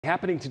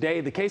Happening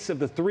today, the case of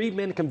the three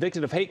men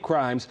convicted of hate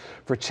crimes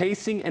for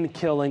chasing and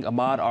killing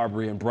Ahmaud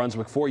Arbery in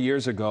Brunswick 4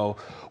 years ago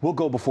will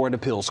go before an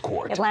appeals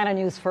court. Atlanta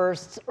News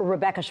First,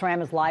 Rebecca Schramm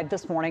is live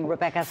this morning.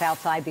 Rebecca's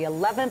outside the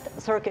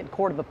 11th Circuit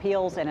Court of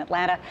Appeals in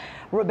Atlanta.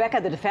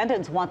 Rebecca, the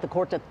defendants want the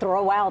court to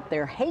throw out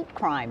their hate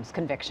crimes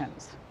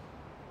convictions.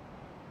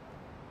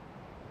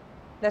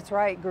 That's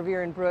right,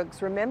 Gravier and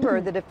Brooks. Remember,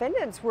 the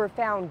defendants were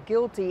found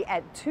guilty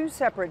at two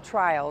separate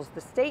trials, the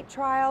state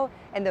trial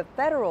and the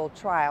federal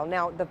trial.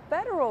 Now, the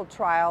federal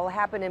trial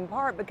happened in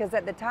part because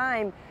at the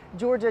time,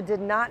 Georgia did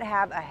not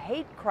have a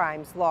hate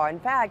crimes law. In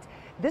fact,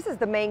 this is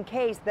the main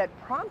case that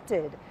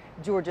prompted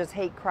Georgia's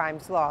hate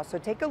crimes law. So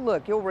take a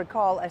look. You'll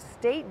recall a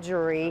state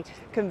jury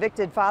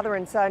convicted father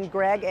and son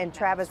Greg and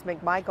Travis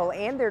McMichael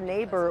and their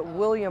neighbor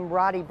William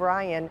Roddy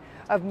Bryan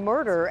of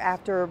murder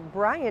after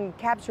Bryan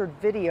captured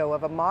video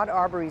of Ahmaud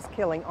Arbery's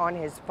killing on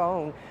his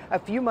phone. A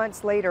few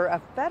months later,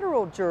 a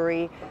federal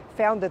jury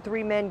found the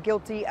three men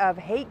guilty of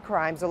hate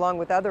crimes along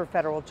with other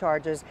federal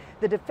charges.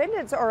 The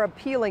defendants are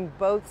appealing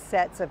both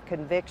sets of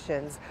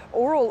convictions.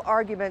 Oral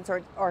arguments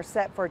are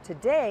set for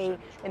today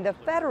in the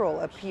federal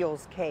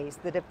appeals case.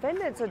 The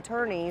defendants'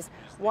 attorneys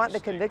want the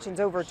convictions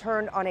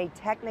overturned on a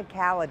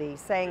technicality,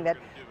 saying that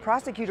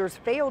prosecutors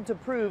failed to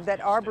prove that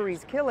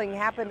Arbery's killing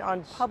happened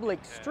on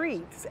public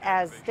streets,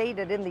 as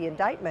stated in the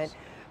indictment.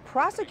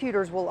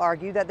 Prosecutors will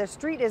argue that the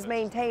street is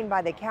maintained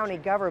by the county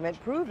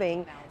government,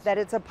 proving that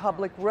it's a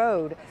public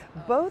road.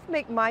 Both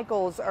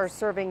McMichaels are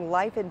serving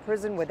life in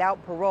prison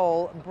without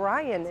parole.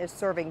 Bryan is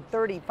serving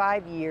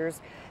 35 years.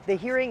 The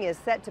hearing is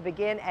set to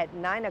begin at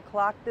 9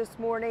 o'clock this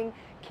morning.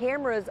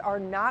 Cameras are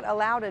not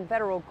allowed in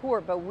federal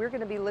court, but we're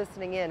going to be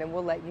listening in and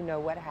we'll let you know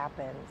what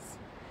happens.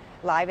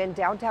 Live in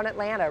downtown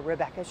Atlanta,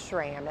 Rebecca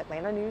Schramm,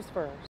 Atlanta News First.